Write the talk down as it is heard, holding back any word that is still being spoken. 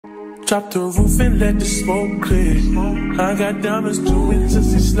Drop the roof and let the smoke clear. I got diamonds doing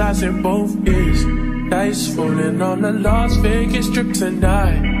since it slides in both ears. Dice falling on the Las Vegas strip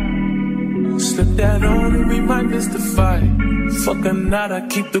tonight. Slip that on and we might miss the fight. Fuck or not, I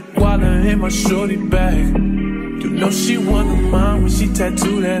keep the guala in my shorty bag. You know she one of mine when she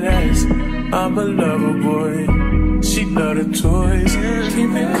tattooed that ass. I'm a lover boy, she love the toys.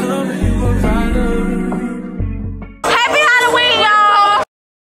 Keep it coming, you a rider.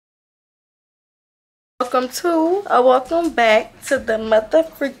 Welcome back to the mother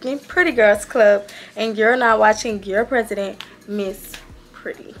freaking Pretty Girls Club, and you're now watching your president, Miss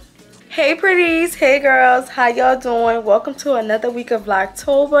Pretty. Hey pretties, hey girls, how y'all doing? Welcome to another week of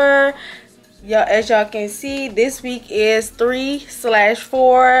Vlogtober. Y'all, as y'all can see, this week is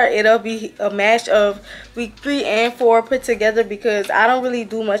 3/4. It'll be a match of week 3 and 4 put together because I don't really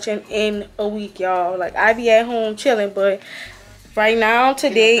do much in a week, y'all. Like, I be at home chilling, but right now,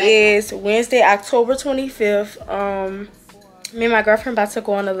 today is Wednesday, October 25th. Me and my girlfriend about to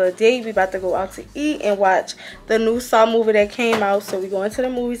go on a little date. We about to go out to eat and watch the new Saw movie that came out. So we going to the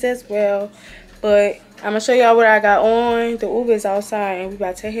movies as well. But I'm going to show y'all what I got on. The Uber is outside and we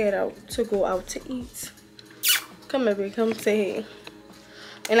about to head out to go out to eat. Come here, baby. Come say hey.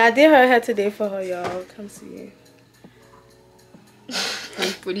 And I did her hair today for her, y'all. Come see it.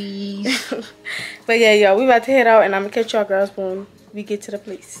 I'm pretty. But yeah, y'all, we about to head out and I'm gonna catch y'all girls when we get to the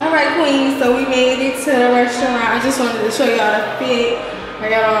place. Alright, queens, so we made it to the restaurant. I just wanted to show y'all the fit.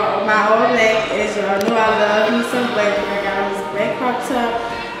 I got on my all black, as y'all know I love me some black. I got on this black crop top,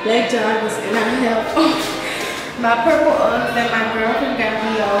 black joggers, and I have my purple Uggs that my girlfriend got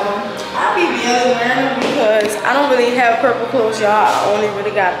me on. I'll be really wearing them because I don't really have purple clothes, y'all. I only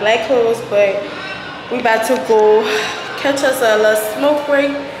really got black clothes, but we about to go catch us a little smoke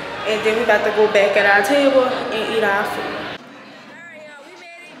break, and then we about to go back at our table and eat our food. Alright, y'all, we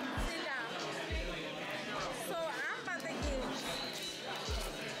made it. Sit down. So I'm about to get you.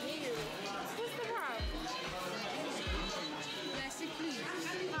 What's the problem?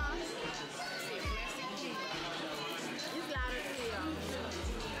 It's louder too, y'all.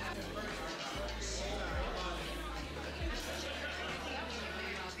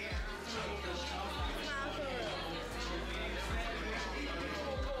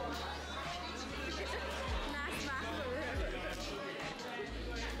 Not smile for real.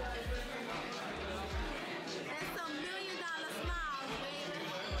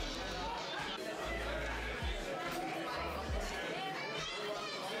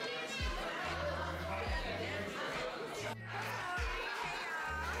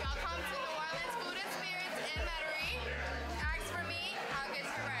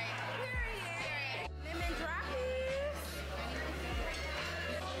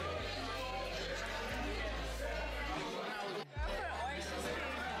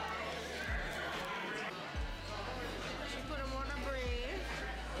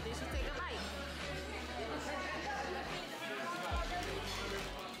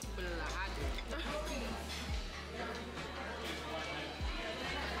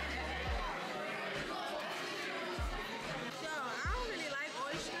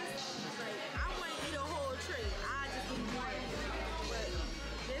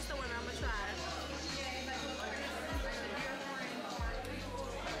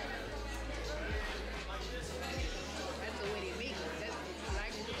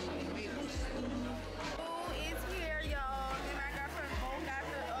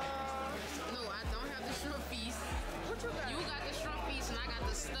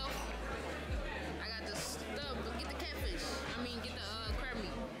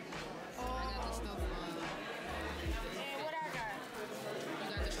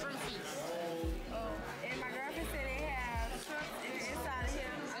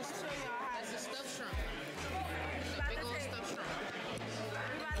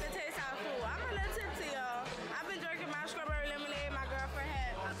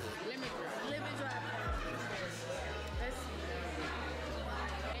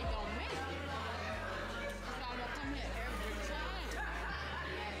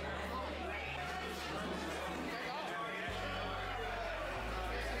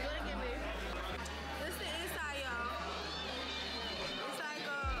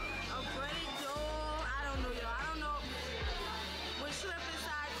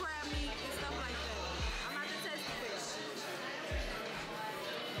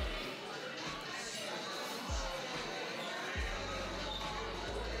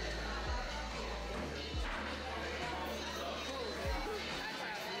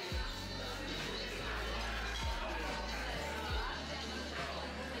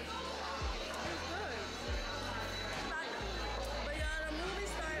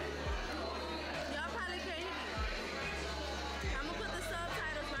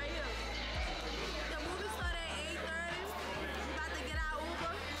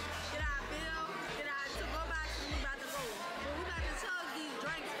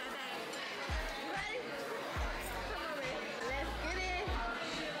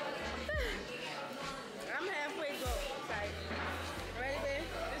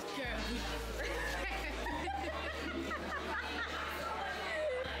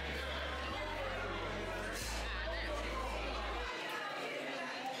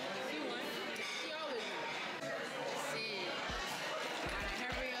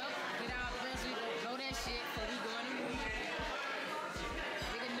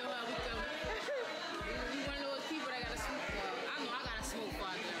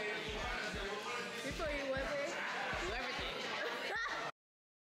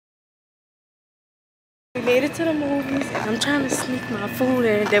 made it to the movies, and I'm trying to sneak my food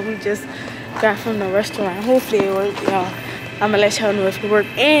in that we just got from the restaurant. Hopefully it worked, y'all. I'm gonna let y'all know if it worked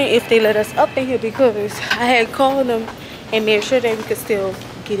and if they let us up in here, because I had called them and made sure that we could still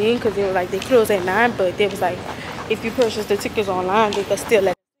get in, because they were like, they closed at 9, but they was like, if you purchase the tickets online, they could still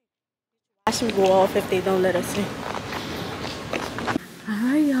let us in. I should go off if they don't let us in.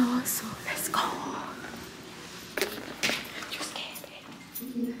 Alright, y'all, so let's go. You scared,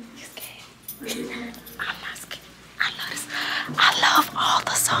 babe? You scared? I'm not scared. I love this. I love all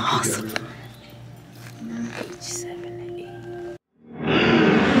the songs. 7 and 8.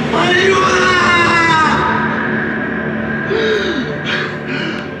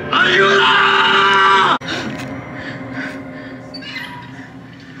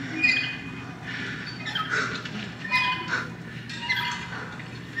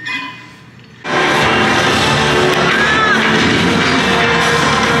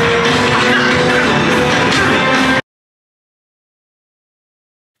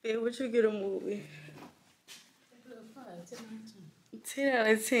 Yeah, what you get a movie? 10 out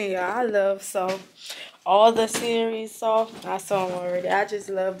of 10, y'all. I love Saw. All the series Saw. I saw them already. I just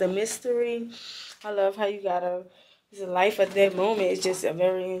love the mystery. I love how you gotta, it's a life at that moment. It's just a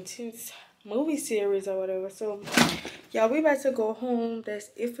very intense movie series or whatever. So, y'all, we about to go home. That's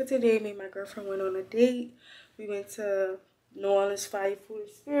it for today. Me and my girlfriend went on a date. We went to New Orleans Fire Food and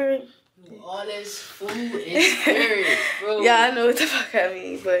Spirit. All this food and spirit, bro. Yeah, I know what the fuck I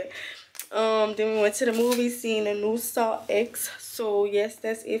mean, but then we went to the movie, seen the new Saw X. So yes,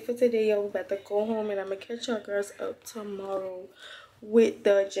 that's it for today, y'all. We about to go home, and I'm gonna catch y'all girls up tomorrow with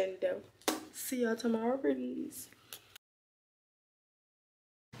the agenda. See y'all tomorrow, pretties.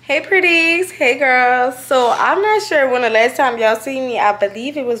 Hey pretties, hey girls. So I'm not sure when the last time y'all seen me. I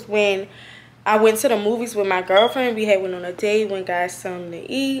believe it was when I went to the movies with my girlfriend. We had went on a date, went got something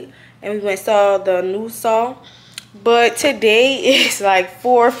to eat, and we went saw the new Saw. But today is like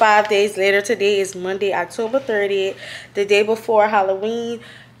 4 or 5 days later. Today is Monday, October 30th, the day before Halloween.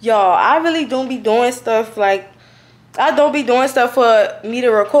 Y'all, I really don't be doing stuff like, I don't be doing stuff for me to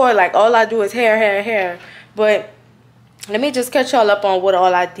record. Like, all I do is hair. But let me just catch y'all up on what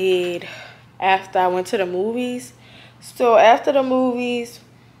all I did after I went to the movies. So after the movies,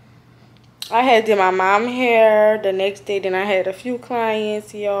 I had did my mom hair the next day. Then I had a few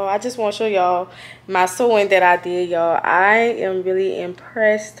clients, y'all. I just want to show y'all my sewing that I did, y'all. I am really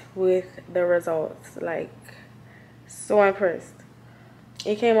impressed with the results. Like, so impressed.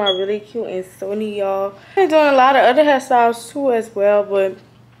 It came out really cute and so neat, y'all. I've been doing a lot of other hairstyles too as well. But,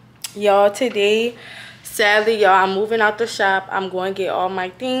 y'all, today, sadly, y'all, I'm moving out the shop. I'm going to get all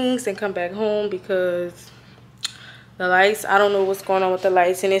my things and come back home because the lights, I don't know what's going on with the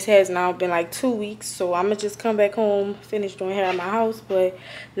lights, and this has now been like 2 weeks. So I'm gonna just come back home, finish doing hair at my house. But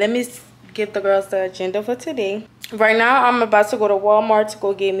let me give the girls the agenda for today. Right now I'm about to go to Walmart to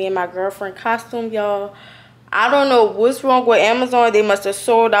go get me and my girlfriend costume, y'all. I don't know what's wrong with Amazon. They must have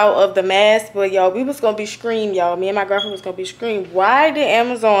sold out of the mask. But y'all, we was gonna be screamed, y'all. Me and my girlfriend was gonna be screamed. Why did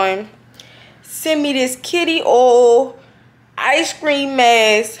Amazon send me this kitty old ice cream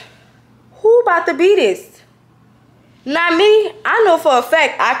mask? Who about to be this? Not me. I know for a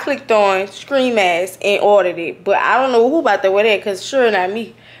fact I clicked on Scream Mask and ordered it. But I don't know who about to wear that, because sure not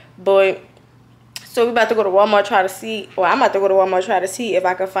me. But so we about to go to Walmart try to see, or I'm about to go to Walmart try to see if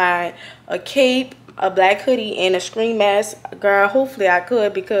I can find a cape, a black hoodie, and a Scream Mask. Girl, hopefully I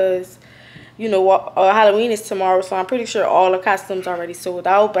could, because you know Halloween is tomorrow, so I'm pretty sure all the costumes already sold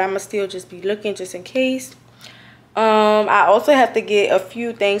out. But I'm gonna still just be looking just in case. I also have to get a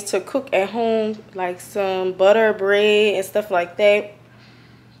few things to cook at home, like some butter, bread, and stuff like that.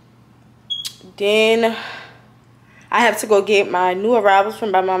 Then I have to go get my new arrivals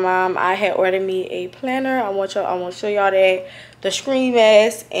from by my mom. I had ordered me a planner. I want to show y'all that, the Scream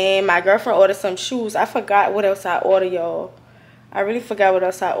Mask, and my girlfriend ordered some shoes. I forgot what else I ordered, y'all. I really forgot what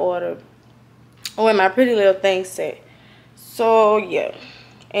else I ordered. Oh, and my pretty little thing set. So yeah,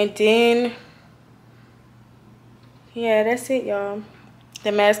 and then yeah, that's it, y'all.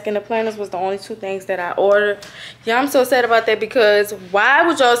 The mask and the planners was the only two things that I ordered. Yeah, I'm so sad about that, because why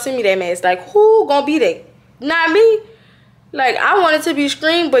would y'all send me that mask? Like, who gonna be there? Not me. Like, I wanted to be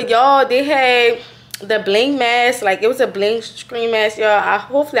Scream, but y'all, they had the bling mask. Like, it was a bling Scream mask, y'all.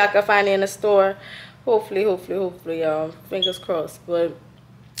 Hopefully I can find it in the store. Hopefully, y'all. Fingers crossed. But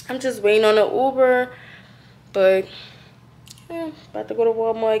I'm just waiting on the Uber. But yeah, about to go to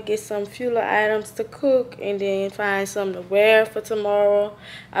Walmart, get some few items to cook, and then find something to wear for tomorrow.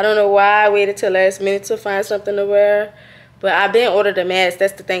 I don't know why I waited till last minute to find something to wear, but I didn't order the mask.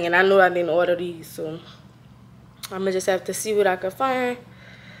 That's the thing, and I knew I didn't order these, so I'm gonna just have to see what I can find.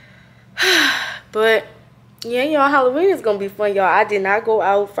 But Yeah, y'all, Halloween is gonna be fun, y'all. I did not go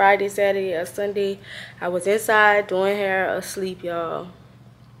out Friday, Saturday, or Sunday. I was inside doing hair, asleep, y'all.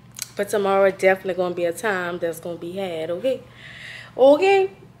 But tomorrow definitely gonna be a time that's gonna be had, okay? Okay?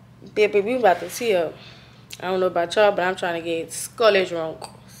 Baby, we about to see up. I don't know about y'all, but I'm trying to get scully drunk.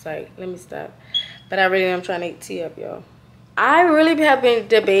 It's like, let me stop. But I really am trying to tee up, y'all. I really have been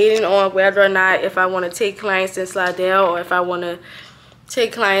debating on whether or not if I want to take clients in Slidell or if I want to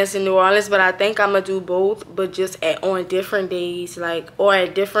take clients in New Orleans, but I think I'm gonna do both, but just on different days, like, or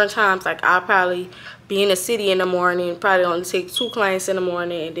at different times. Like, I'll probably be in the city in the morning, probably only take 2 clients in the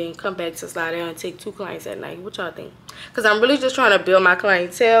morning, and then come back to Slidell and take 2 clients at night. What y'all think? Because I'm really just trying to build my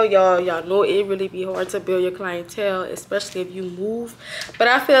clientele, y'all know it really be hard to build your clientele, especially if you move. But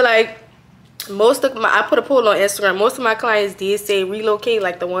I feel like most of my, I put a poll on Instagram, most of my clients did say relocate,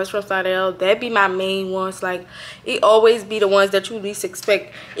 like the ones from Slidell. That be my main ones. Like, it always be the ones that you least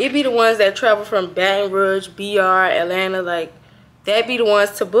expect. It be the ones that travel from Baton Rouge, BR, Atlanta, like, that be the ones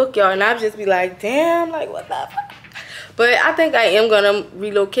to book, y'all. And I just be like, damn, like, what the fuck? But I think I am gonna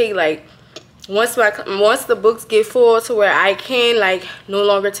relocate, like, once the books get full to where I can, like, no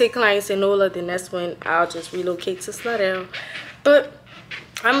longer take clients in NOLA, then that's when I'll just relocate to Slidell. But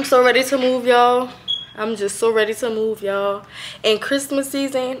I'm so ready to move, y'all. I'm just so ready to move, y'all. In Christmas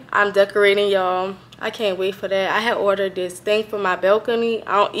season, I'm decorating, y'all. I can't wait for that. I had ordered this thing for my balcony.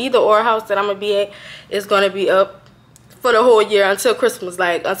 Either or house that I'm gonna be at is gonna be up for the whole year until Christmas,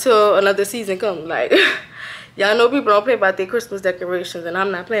 like until another season comes. Like, y'all know people don't play about their Christmas decorations, and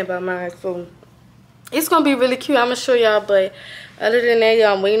I'm not playing about mine. So it's gonna be really cute. I'm gonna show y'all. But other than that,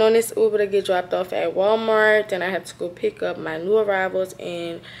 y'all, I'm waiting on this Uber to get dropped off at Walmart. Then I have to go pick up my new arrivals,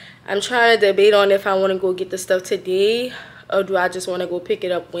 and I'm trying to debate on if I want to go get the stuff today or do I just want to go pick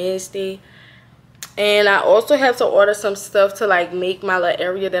it up Wednesday. And I also have to order some stuff to, like, make my little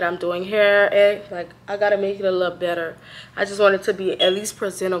area that I'm doing hair at. Like, I gotta make it a little better. I just want it to be at least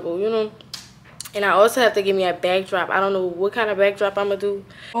presentable, you know. And I also have to give me a backdrop. I don't know what kind of backdrop I'm gonna do.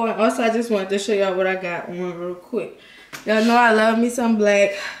 Oh, and also I just wanted to show y'all what I got on real quick. Y'all know I love me some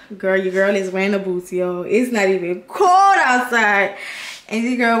black. Girl, your girl is wearing the boots, y'all. It's not even cold outside, and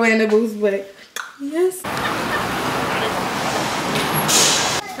your girl wearing the boots, but yes.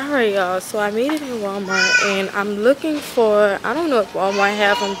 Alright, y'all, so I made it in Walmart, and I'm looking for, I don't know if Walmart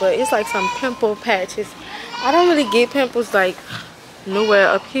have them, but it's like some pimple patches. I don't really get pimples like nowhere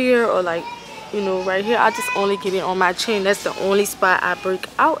up here or like, you know, right here. I just only get it on my chin. That's the only spot I break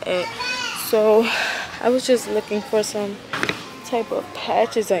out at. So I was just looking for some type of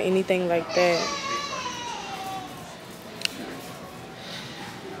patches or anything like that.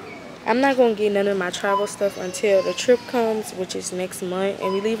 I'm not gonna get none of my travel stuff until the trip comes, which is next month,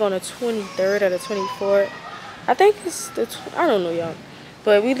 and we leave on the 23rd or the 24th. I think it's the I don't know, y'all,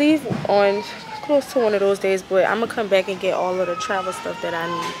 but we leave on close to one of those days. But I'm gonna come back and get all of the travel stuff that I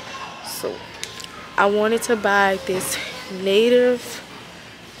need. So I wanted to buy this native.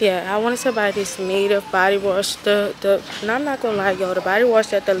 Yeah, I wanted to buy this native body wash. And I'm not gonna lie, y'all, the body wash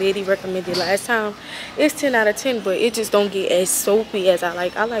that the lady recommended last time, it's 10 out of 10, but it just don't get as soapy as I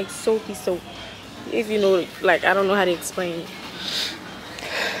like. I like soapy soap. If you know, like, I don't know how to explain it.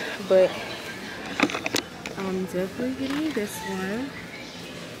 But I'm definitely getting this one.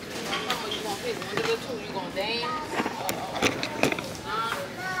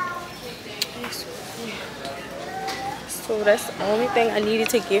 So that's the only thing I needed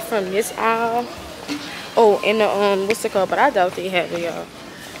to get from this aisle. Oh, and the what's it called? But I doubt they have it, y'all.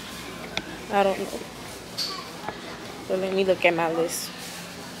 I don't know. So let me look at my list.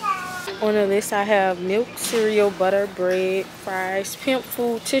 On the list, I have milk, cereal, butter, bread, fries, pimp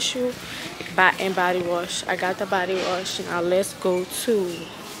food, tissue, and body wash. I got the body wash. Now let's go to.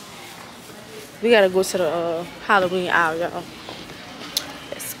 We gotta go to the Halloween aisle, y'all.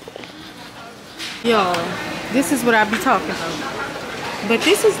 Let's go. Y'all, this is what I be talking about. But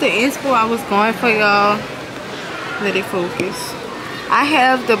this is the inspo I was going for, y'all. Let it focus. I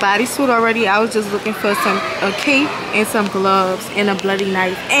have the bodysuit already. I was just looking for a cape and some gloves and a bloody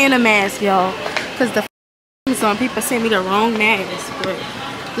knife and a mask, y'all. Because the some people sent me the wrong mask. But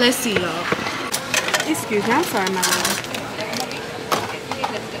let's see, y'all. Excuse me, I'm sorry, my love.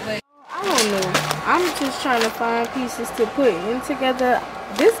 I don't know. I'm just trying to find pieces to put in together.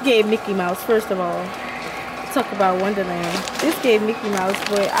 This gave Mickey Mouse, first of all. Talk about Wonderland. This gave Mickey Mouse,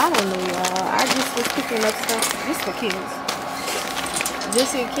 but I don't know, y'all. I just was picking up stuff just for kids.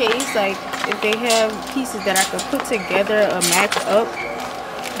 Just in case, like, if they have pieces that I could put together or match up.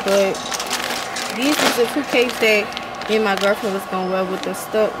 But these is the two capes that me and my girlfriend was gonna wear with the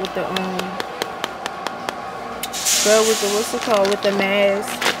stuff, with the girl with the, what's it called, with the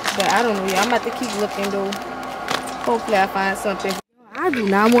mask. But I don't know, y'all. I'm about to keep looking though. Hopefully I find something. I do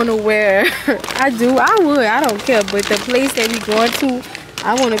not want to wear. I would. I don't care. But the place that we going to,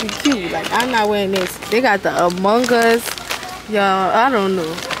 I want to be cute. Like, I'm not wearing this. They got the Among Us. Y'all, I don't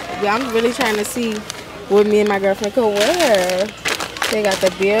know. Yeah, I'm really trying to see what me and my girlfriend could wear. They got the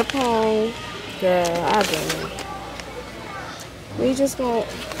beer pong. Girl, I don't know. We just gonna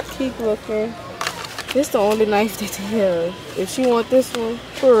keep looking. This the only knife that they have. If she want this one,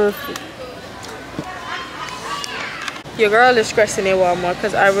 perfect. Your girl is stressing in Walmart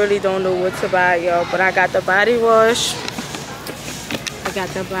because I really don't know what to buy, y'all. But I got the body wash.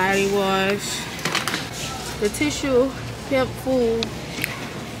 The tissue, pimp food.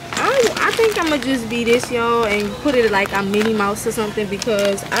 I think I'm gonna just be this, y'all, and put it like a Minnie Mouse or something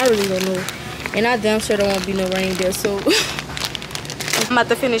because I really don't know. And I damn sure there won't be no reindeer. So I'm about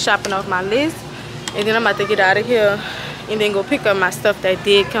to finish shopping off my list. And then I'm about to get out of here and then go pick up my stuff that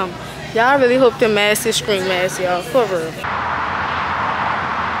did come. Y'all really hope the mask is screen mask, y'all, for real.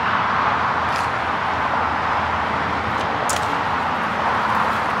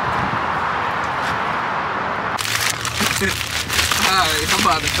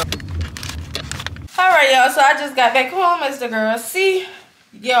 Alright, y'all, so I just got back home as the girl. See,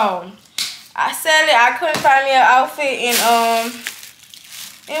 yo, sadly I couldn't find me an outfit in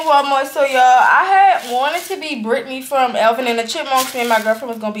Walmart. So y'all, I had wanted to be Brittany from Alvin and the Chipmunks. Me and my girlfriend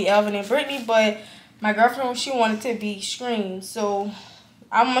was gonna be Alvin and Brittany, but my girlfriend, she wanted to be Scream. So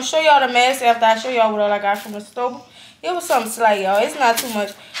I'm gonna show y'all the mask after I show y'all what all I got from the store. It was something slight, y'all. It's not too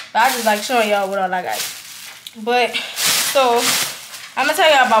much, but I just like showing y'all what all I got. But so I'm gonna tell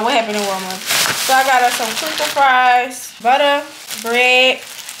y'all about what happened in Walmart. So I got us some crinkle fries, butter, bread,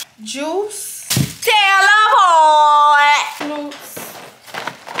 juice,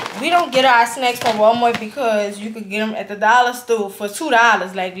 we don't get our snacks from Walmart because you could get them at the dollar store for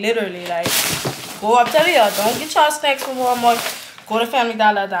 $2. Like literally, like go up, tell y'all, don't get y'all snacks from Walmart. Go to Family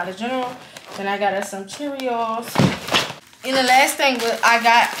Dollar, Dollar General. Then I got us some Cheerios. And the last thing I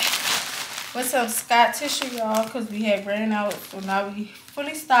got was some Scott tissue, y'all, because we had ran out. So now we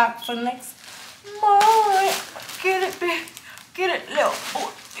fully stocked for the next month. Get it, baby. Get it, little boy.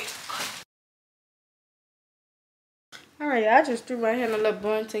 Alright, I just threw my hand a little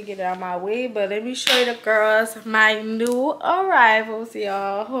bun to get it out of my way. But let me show you the girls my new arrivals,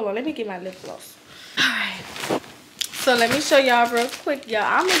 y'all. Hold on, let me get my lip gloss. Alright. So let me show y'all real quick, y'all.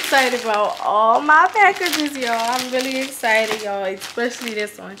 I'm excited about all my packages, y'all. I'm really excited, y'all. Especially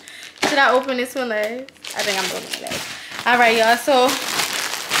this one. Should I open this one last? I think I'm doing it last. Alright, y'all. So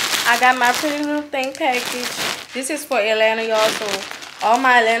I got my pretty little thing package. This is for Atlanta, y'all. So all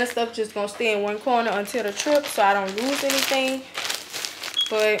my Atlanta stuff just gonna stay in one corner until the trip, so I don't lose anything.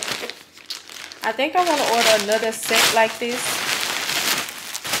 But I think I want to order another set like this.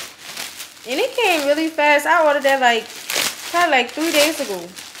 And it came really fast. I ordered that like probably like 3 days ago.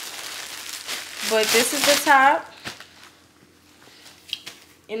 But this is the top.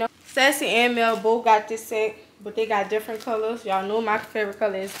 You know, Sassy and Mel both got this set, but they got different colors. Y'all know my favorite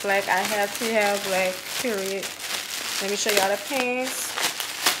color is black. I have to have black, period. Let me show y'all the pants.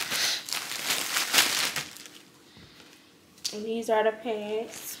 And these are the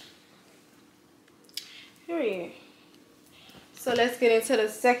pants. Period. So let's get into the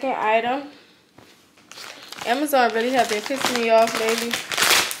second item. Amazon really have been pissing me off lately.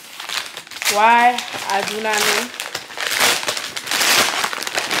 Why? I do not know.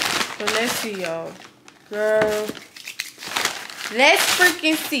 But let's see, y'all. Girl. Let's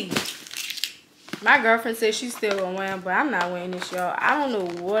freaking see. My girlfriend said she's still gonna wear them, but I'm not wearing this, y'all. I don't know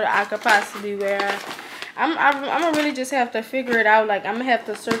what I could possibly wear. I'm gonna really just have to figure it out. Like, I'm gonna have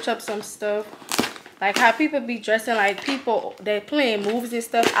to search up some stuff. Like, how people be dressing like people that playing movies and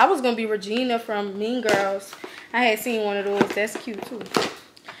stuff. I was gonna be Regina from Mean Girls. I had seen one of those. That's cute, too.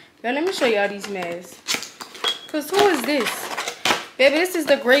 Now, let me show y'all these masks. Because who is this? Baby, this is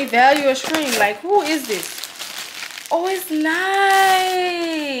the Great Value of Scream. Like, who is this? Oh, it's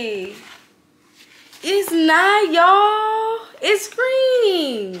nice. It's not, y'all. It's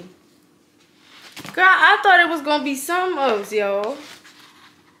Scream. Girl, I thought it was gonna be some of y'all.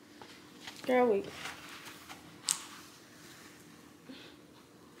 Girl, wait.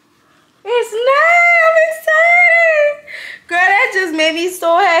 It's not. I'm excited. Girl, that just made me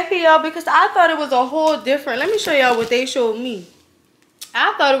so happy, y'all, because I thought it was a whole different. Let me show y'all what they showed me.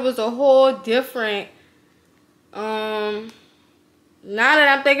 I thought it was a whole different. Now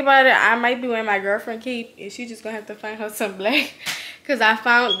that I'm thinking about it, I might be wearing my girlfriend cape, and she just gonna have to find her some black. Cause I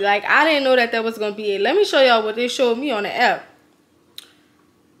found, like, I didn't know that was gonna be it. Let me show y'all what they showed me on the app.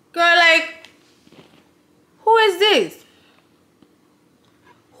 Girl, like, who is this?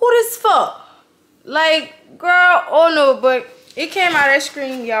 Who this for? Like, Girl, oh no, but it came out that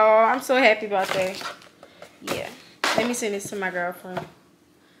screen, y'all. I'm so happy about that. Yeah. Let me send this to my girlfriend.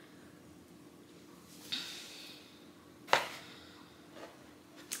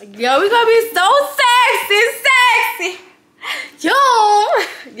 Yo, we gonna be so sexy. Yo,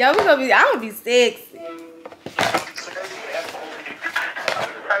 we gonna be, I'm gonna be sexy.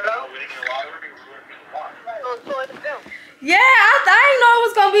 Hello? Yeah, I didn't know it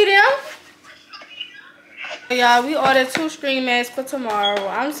was gonna be them. Y'all, we ordered 2 screen masks for tomorrow.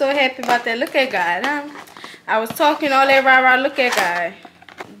 I'm so happy about that. Look at God. I was talking all that rah-rah. Look at God.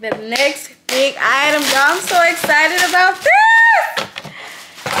 The next big item, y'all. I'm so excited about this.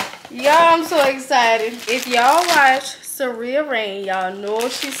 Y'all, I'm so excited. If y'all watch Saria Rain, y'all know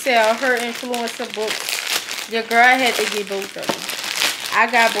she sell her influencer books. Your girl had to get both of them. I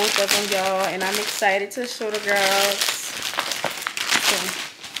got both of them, y'all, and I'm excited to show the girls. So,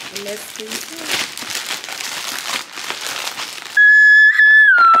 let's see.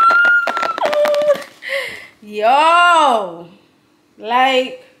 Yo,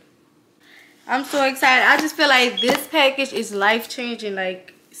 like, I'm so excited. I just feel like this package is life-changing.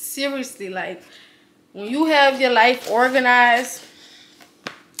 Like, seriously, like, when you have your life organized,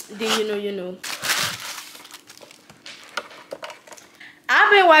 then you know.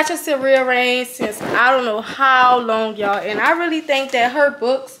 I've been watching Saria Rain since I don't know how long, y'all, and I really think that her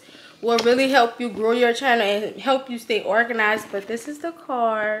books will really help you grow your channel and help you stay organized. But this is the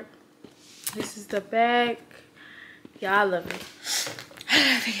card. This is the back. Y'all, I love it.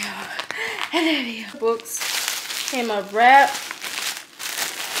 I love it, y'all. I love it. Books came up wrapped.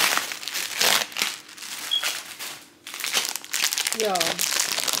 Yo,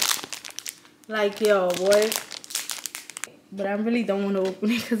 like, yo, boy. But I really don't want to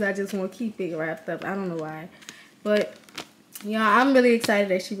open it because I just want to keep it wrapped up. I don't know why. But, yeah, I'm really excited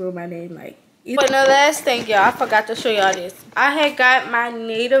that she wrote my name. Like, but the last thing, y'all, I forgot to show y'all this. I had got my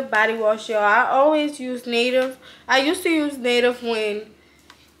Native body wash, y'all. I always use Native. I used to use Native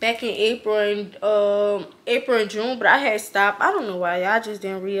back in April and June, but I had stopped. I don't know why. Y'all just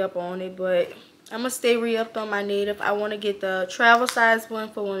didn't re-up on it, but I'm going to stay re-upped on my Native. I want to get the travel size one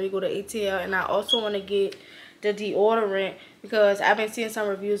for when we go to ATL, and I also want to get the deodorant because I've been seeing some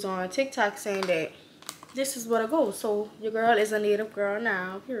reviews on TikTok saying that this is what it goes. So your girl is a Native girl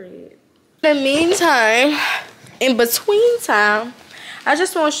now, period. In the meantime, in between time, I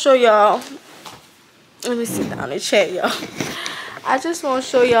just want to show y'all. Let me sit down and chat, y'all. I just want to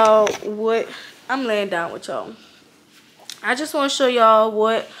show y'all what I'm laying down with y'all. I just want to show y'all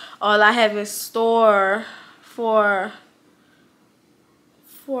what all I have in store for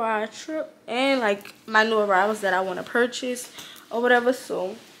our trip and like my new arrivals that I want to purchase or whatever.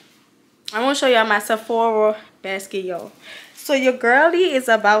 So I want to show y'all my Sephora basket, y'all. So your girlie is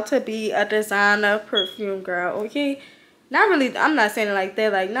about to be a designer perfume girl, okay? Not really, I'm not saying it like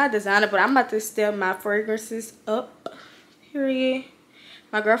that, like not designer, but I'm about to step my fragrances up, period.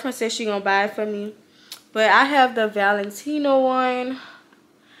 My girlfriend said she gonna buy it for me. But I have the Valentino one.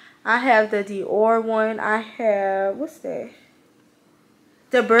 I have the Dior one. I have, what's that?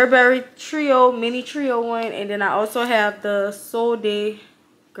 The Burberry Trio, mini trio one. And then I also have the Sol de,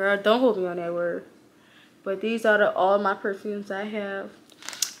 girl, don't hold me on that word. But these are all my perfumes I have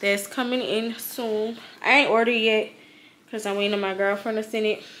that's coming in soon. I ain't ordered yet because I'm waiting on my girlfriend to send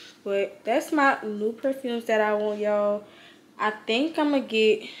it. But that's my new perfumes that I want, y'all. I think I'm going to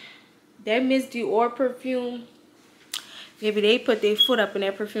get that Miss Dior perfume. Maybe they put their foot up in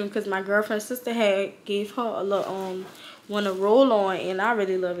that perfume because my girlfriend's sister gave her a little one to roll on, and I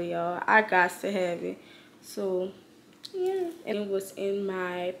really love it, y'all. I got to have it. So yeah, and it was in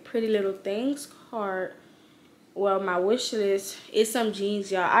my Pretty Little Things cart. Well, my wish list is some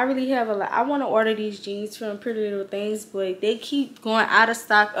jeans, y'all. I really have a lot. I want to order these jeans from Pretty Little Things, but they keep going out of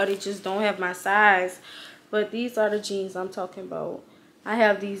stock or they just don't have my size. But these are the jeans I'm talking about. I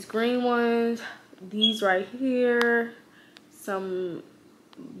have these green ones, these right here, some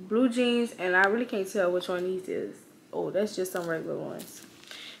blue jeans, and I really can't tell which one these is. Oh, that's just some regular ones.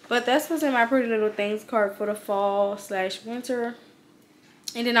 But that's what's in my Pretty Little Things cart for the fall/winter.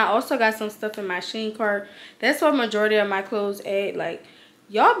 And then I also got some stuff in my Shein cart. That's where majority of my clothes at. Like,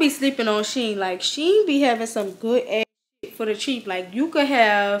 y'all be sleeping on Shein. Like, Shein be having some good ass shit for the cheap. Like, you could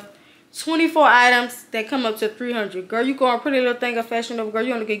have 24 items that come up to $300. Girl, you go on Pretty Little Thing of Fashion Nova, girl,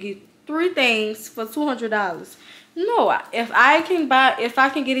 you only could get 3 things for $200. No, if I can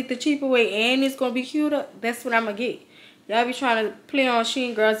get it the cheaper way and it's gonna be cuter, that's what I'm gonna get. Y'all be trying to play on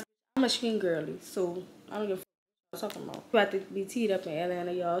Shein girls. I'm a Shein girly, so I don't give a fuck what I'm talking about. About to be teed up in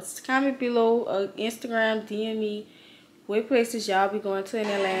Atlanta, y'all. Comment below, Instagram, DM me what places y'all be going to in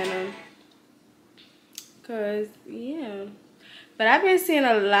Atlanta. Cause yeah. But I've been seeing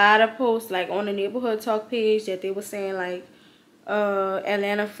a lot of posts like on the neighborhood talk page that they were saying like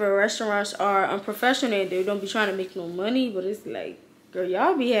Atlanta for restaurants are unprofessional and they don't be trying to make no money, but it's like, girl,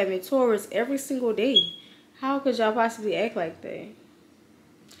 y'all be having tourists every single day. How could y'all possibly act like that?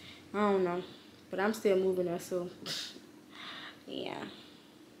 I don't know. But I'm still moving there, so yeah.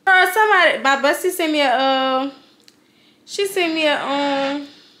 Girl, somebody, my bestie sent me a she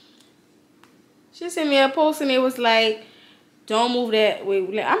sent me a post and it was like, don't move that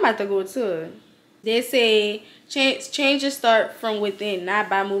way. I'm about to go to it. They say changes start from within, not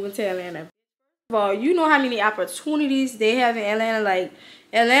by moving to Atlanta. First of all, you know how many opportunities they have in Atlanta. Like,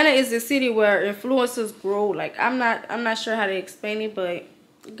 Atlanta is the city where influencers grow. Like, I'm not sure how to explain it, but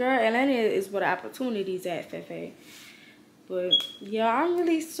girl, Atlanta is where the opportunities at, Fefe. But yeah, I'm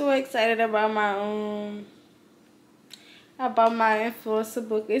really so excited about my influencer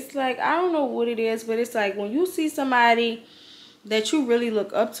book. It's like, I don't know what it is, but it's like when you see somebody that you really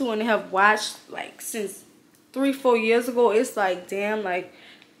look up to and have watched like since 3-4 years ago, it's like, damn, like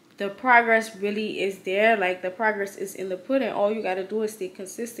the progress really is there. Like the progress is in the pudding. All you gotta do is stay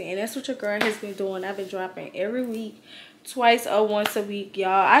consistent, and that's what your girl has been doing. I've been dropping every week, twice or once a week,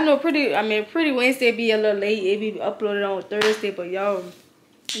 y'all. I know Pretty Wednesday be a little late. It be uploaded on Thursday, but y'all,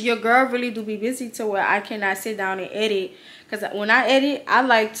 your girl really do be busy to where I cannot sit down and edit. Because when I edit, I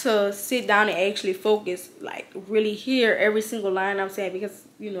like to sit down and actually focus, like really hear every single line I'm saying. Because,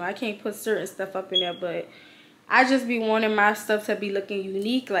 you know, I can't put certain stuff up in there. But I just be wanting my stuff to be looking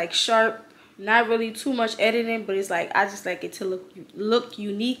unique, like sharp. Not really too much editing, but it's like, I just like it to look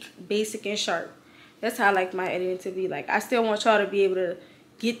unique, basic, and sharp. That's how I like my editing to be. Like, I still want y'all to be able to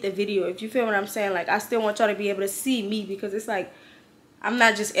get the video. If you feel what I'm saying. Like, I still want y'all to be able to see me. Because it's like, I'm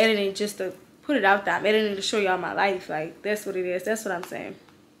not just editing just to put it out there. I'm editing to show y'all my life. Like, that's what it is. That's what I'm saying.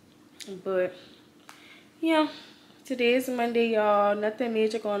 But, yeah. Today is Monday, y'all. Nothing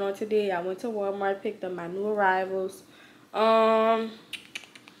major going on today. I went to Walmart, picked up my new arrivals. And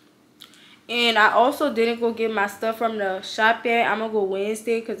I also didn't go get my stuff from the shop yet. I'm going to go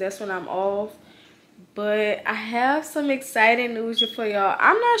Wednesday because that's when I'm off. But I have some exciting news for y'all.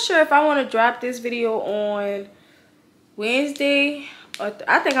 I'm not sure if I want to drop this video on Wednesday.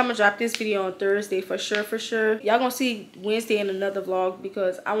 I think I'm gonna drop this video on Thursday for sure. Y'all gonna see Wednesday in another vlog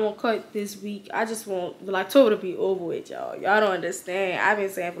because I won't cut this week. I just want vlogtober to be over with, y'all. Y'all don't understand. I've been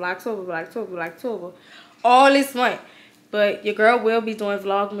saying vlogtober all this month. But your girl will be doing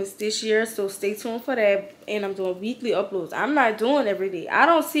vlogmas this year, so stay tuned for that. And I'm doing weekly uploads. I'm not doing every day. I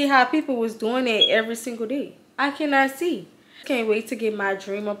don't see how people was doing it every single day. I cannot see. Can't wait to get my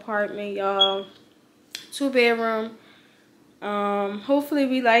dream apartment, y'all. 2-bedroom. Hopefully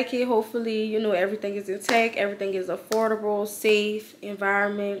we like it. Hopefully, you know, everything is intact, everything is affordable, safe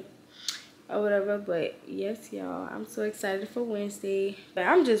environment or whatever. But yes, y'all, I'm so excited for Wednesday. But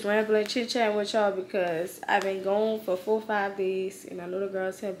I'm just rambling, chit-chatting with y'all because I've been gone for 4-5 days and I know the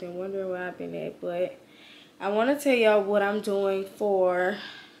girls have been wondering where I've been at. But I want to tell y'all what I'm doing for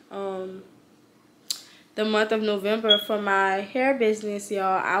the month of November for my hair business,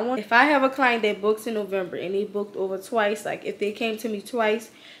 y'all. If I have a client that books in November and they booked over twice, like if they came to me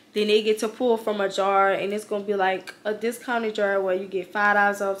twice, then they get to pull from a jar, and it's gonna be like a discounted jar where you get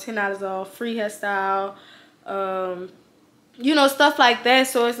 $5 off, $10 off, free hairstyle, you know, stuff like that.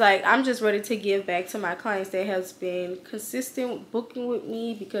 So it's like I'm just ready to give back to my clients that has been consistent booking with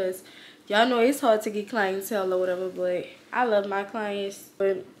me, because y'all know it's hard to get clientele or whatever, but I love my clients.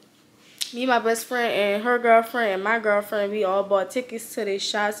 But me, my best friend, and her girlfriend, and my girlfriend, we all bought tickets to this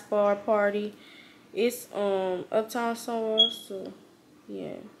Shots Bar party. It's uptown somewhere, so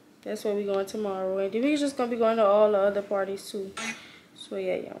yeah, that's where we going tomorrow. And then we just gonna be going to all the other parties too. So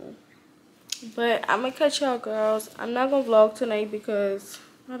yeah, y'all. But I'm gonna catch y'all girls. I'm not gonna vlog tonight because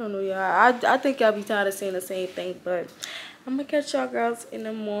I don't know, y'all. I think y'all be tired of saying the same thing, but I'm gonna catch y'all girls in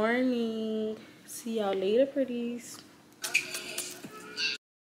the morning. See y'all later, pretties.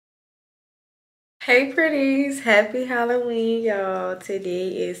 Hey pretties, happy Halloween, y'all. Today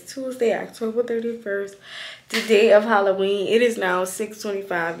is Tuesday, October 31st, the day of Halloween. It is now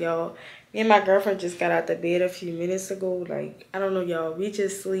 6:25, y'all. Me and my girlfriend just got out the bed a few minutes ago. Like, I don't know, y'all, we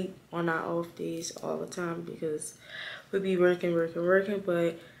just sleep on our off days all the time because we be working. But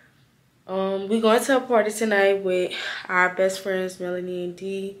we going to a party tonight with our best friends, Melanie and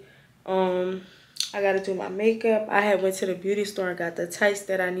Dee. I gotta do my makeup. I had went to the beauty store and got the tights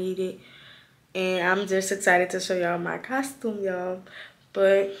that I needed. And I'm just excited to show y'all my costume, y'all.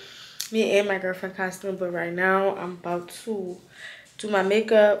 But me and my girlfriend costume. But right now, I'm about to do my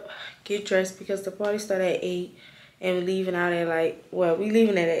makeup, get dressed because the party started at 8. And we're leaving out at like, well, we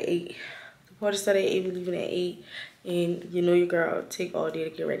leaving at 8. The Water started at 8, we leaving at 8. And you know your girl take all day to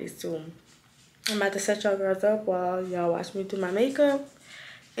get ready soon. I'm about to set y'all girls up while y'all watch me do my makeup.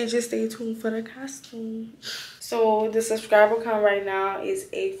 And just stay tuned for the costume. So the subscriber count right now is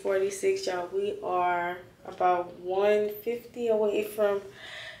 846, y'all. We are about 150 away from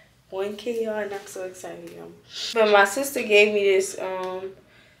 1K, y'all, and I'm so excited, y'all. But my sister gave me this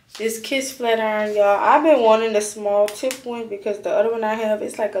Kiss flat iron, y'all. I've been wanting the small tip one because the other one I have,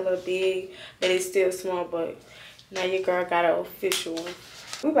 it's like a little big, but it's still small. But now your girl got an official one.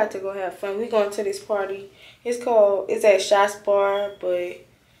 We about to go have fun. We going to this party. It's at Shots Bar, but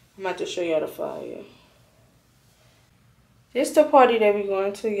I'm about to show y'all the flyer. This the party that we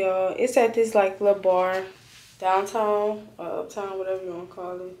going to, y'all. It's at this like little bar downtown or uptown, whatever you want to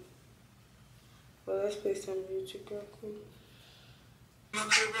call it. But let's play some music real quick.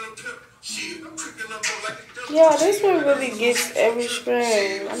 Yeah, this one really gets every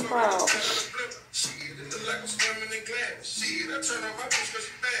screen. I'm proud.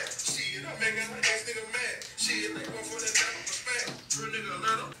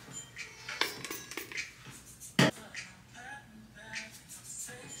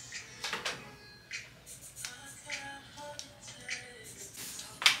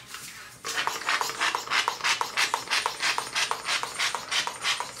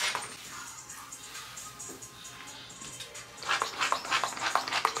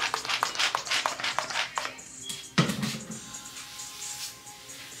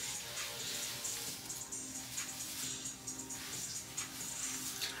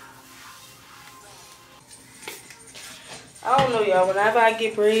 I don't know, y'all. Whenever I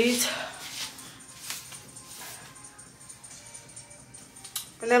get braids,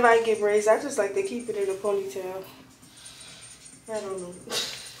 I just like to keep it in a ponytail. I don't know.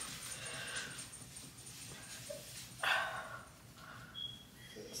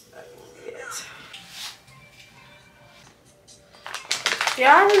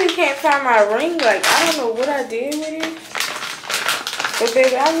 Yeah, I really can't find my ring. Like, I don't know what I did with it. But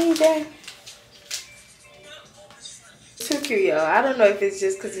baby, I need that. Too cute, y'all. I don't know if it's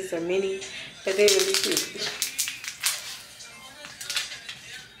just because it's a mini, but they really cute.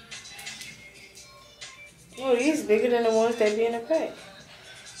 Oh, these bigger than the ones that be in the pack.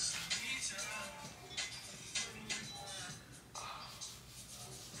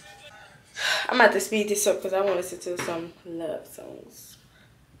 I'm about to speed this up because I want to listen to some love songs.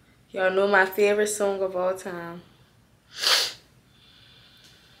 Y'all know my favorite song of all time.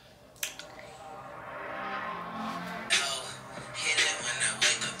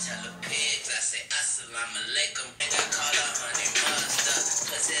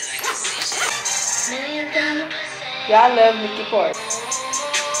 Y'all love Mickey Park.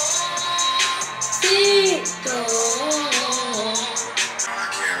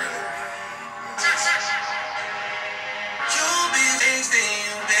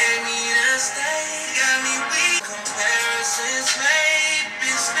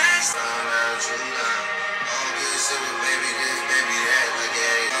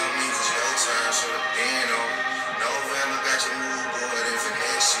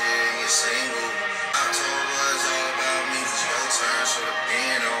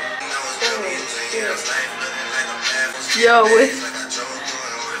 Yo,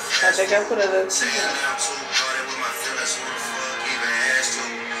 I think I put a little tea on.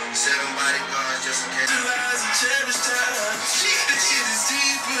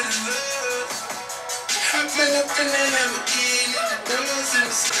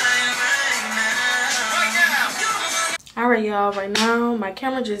 Alright, y'all, right now my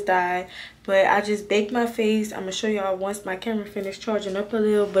camera just died, but I just baked my face. I'm gonna show y'all once my camera finished charging up a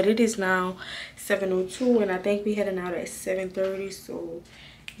little, but it is now 7:02 and I think we heading out at 7:30. So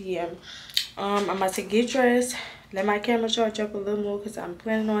yeah, I'm about to get dressed, let my camera charge up a little more because I'm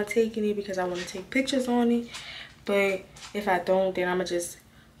planning on taking it because I want to take pictures on it. But if I don't, then I'm gonna just,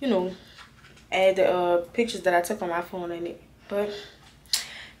 you know, add the pictures that I took on my phone in it. But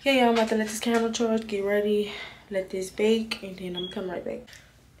yeah, y'all, I'm about to let this camera charge, get ready, let this bake, and then I'm coming right back.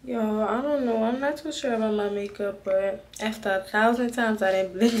 Y'all, I don't know, I'm not too sure about my makeup, but after 1,000 times I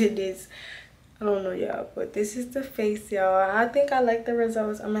done blended this, I don't know, y'all, but this is the face, y'all. I think I like the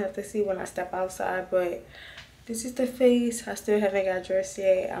results. I'm gonna have to see when I step outside, but this is the face. I still haven't got dressed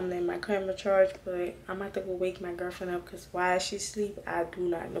yet. I'm letting my camera charge, but I'm about to go wake my girlfriend up because why she sleep, I do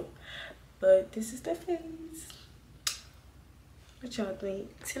not know. But this is the face. What y'all think?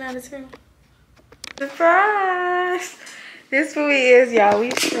 10 out of 10? Surprise! This who he is, y'all.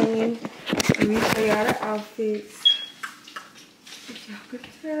 We singing. Let me show y'all the outfits. Y'all look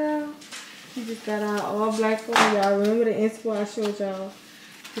at that. He just got on all black for y'all. Remember the inspo I showed y'all?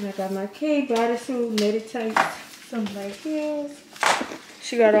 And I got my K bodysuit, knitted tights, some black heels.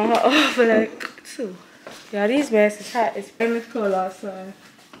 She got on her all black too. Y'all, these bags is hot. It's famous cold outside.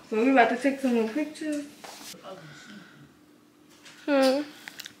 So we about to take some more pictures.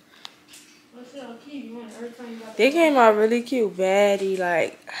 They came out really cute, baddie,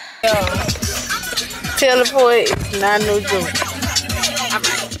 like. Teleport is not no joke.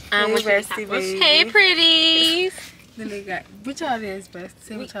 Hey, pretties. Then they got, which y'all is best?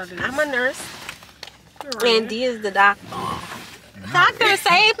 Say which y'all is. I'm a nurse. And D is the doctor. Doctor,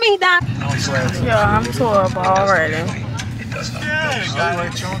 save me, doctor. Yo, I'm tore up already.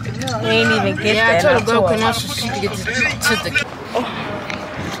 We ain't even get that. I told her girl come out so she can get to the.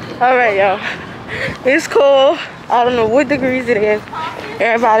 Alright, y'all. It's cool. I don't know what degrees it is.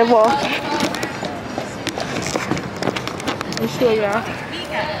 Everybody walking. Let's show y'all.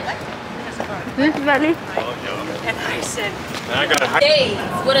 This is funny. Days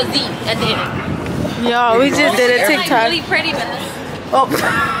with a Z at the end. Yo, we just did a TikTok. Really pretty, but Oh.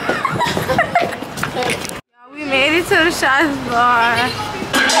 We made it to the shots bar. I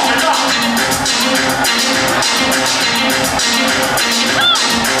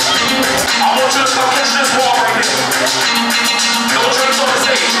want you to come catch this wall right here. No drinks on the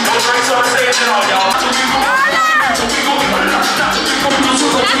stage. No drinks on the stage at all, y'all.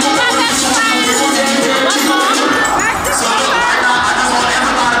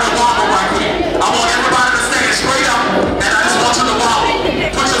 I want everybody to stand straight up, and I just want you to wobble.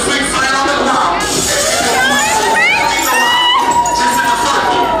 Put your feet flat on the ground. Just in a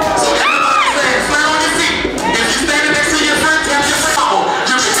circle. So everybody stand flat on your feet. If you're standing next to your friend, tap your feet.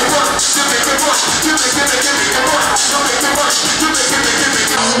 Give it to push. Give it to push. Give it to push. Give it to push. Give it to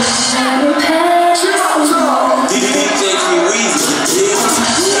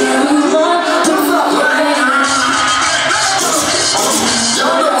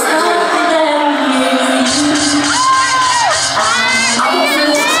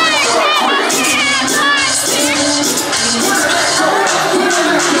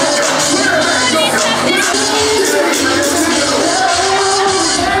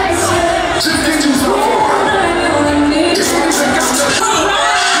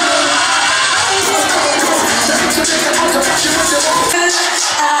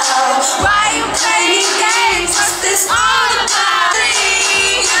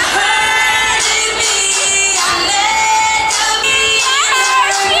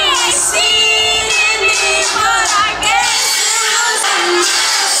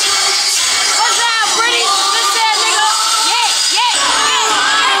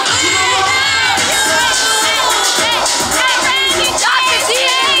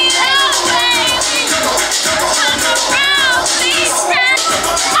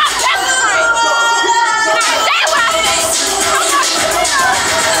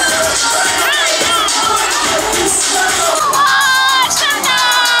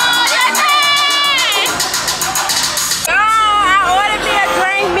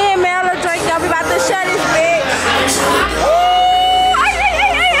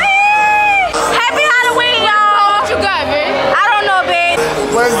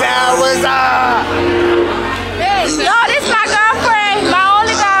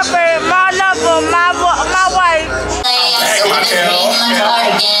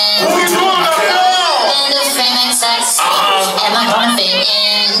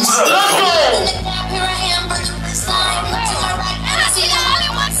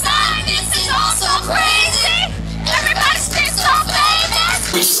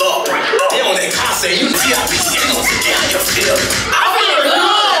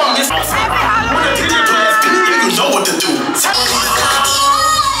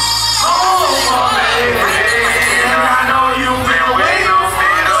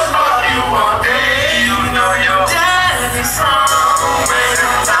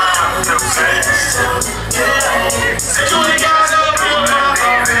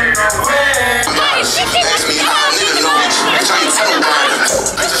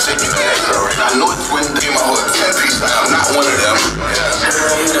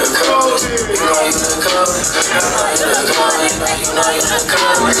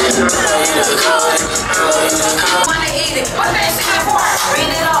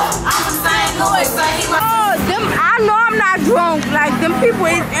I know I'm not drunk. Like, them people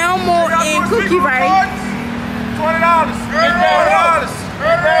is Elmo and Cookie, right? $20.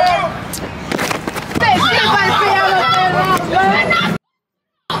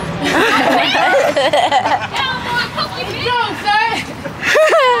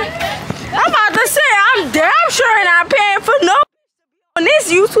 I'm about to say, I'm damn sure not paying for no on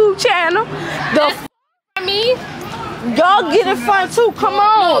this YouTube channel. Y'all get having fun too. Come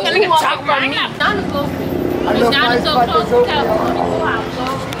on. Can you talk about me? Donna's so close to California.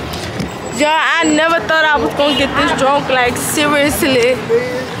 Y'all, I never thought I was gonna get this drunk, like seriously.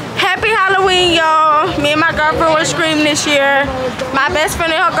 Happy Halloween, y'all. Me and my girlfriend were screaming this year. My best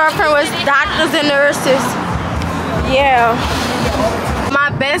friend and her girlfriend was doctors and nurses. Yeah.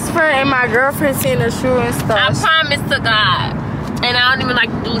 My best friend and my girlfriend seen the shooting stars. I promise to God. And I don't even like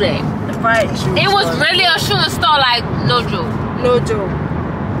to do that. Right. It was really a shooting star, like, no joke. No joke.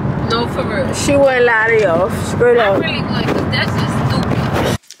 No, for real. She wouldn't lie to y'all. Straight I up. really would, because that's just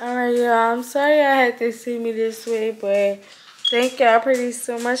stupid. Alright, y'all. I'm sorry I had to see me this way, but thank y'all pretty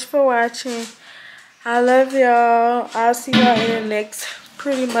so much for watching. I love y'all. I'll see y'all in the next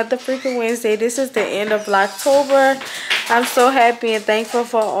pretty motherfucking Wednesday. This is the end of Vlogtober. I'm so happy and thankful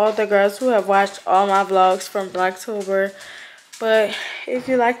for all the girls who have watched all my vlogs from Vlogtober. But if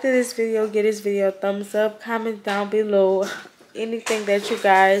you liked this video, give this video a thumbs up. Comment down below anything that you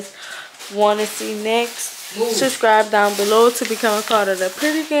guys want to see next. Subscribe down below to become a part of the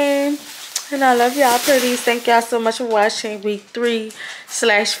pretty game. And I love y'all pretties. Thank y'all so much for watching week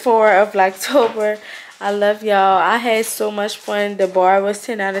 3/4 of Vlogtober. I love y'all. I had so much fun. The bar was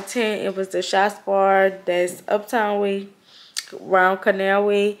 10 out of 10. It was the Shots bar that's Uptown Way, around Canal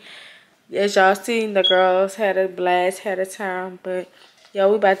Way. As y'all seen, the girls had a blast, had a time. But yo,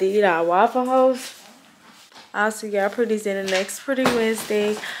 we about to eat our Waffle House. I'll see y'all pretties in the next Pretty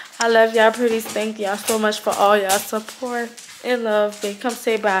Wednesday. I love y'all pretties. Thank y'all so much for all y'all support and love. Then come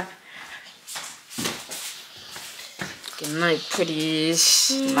say bye. Good night,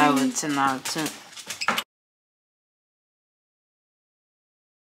 pretties. Mine was 10 out of 10.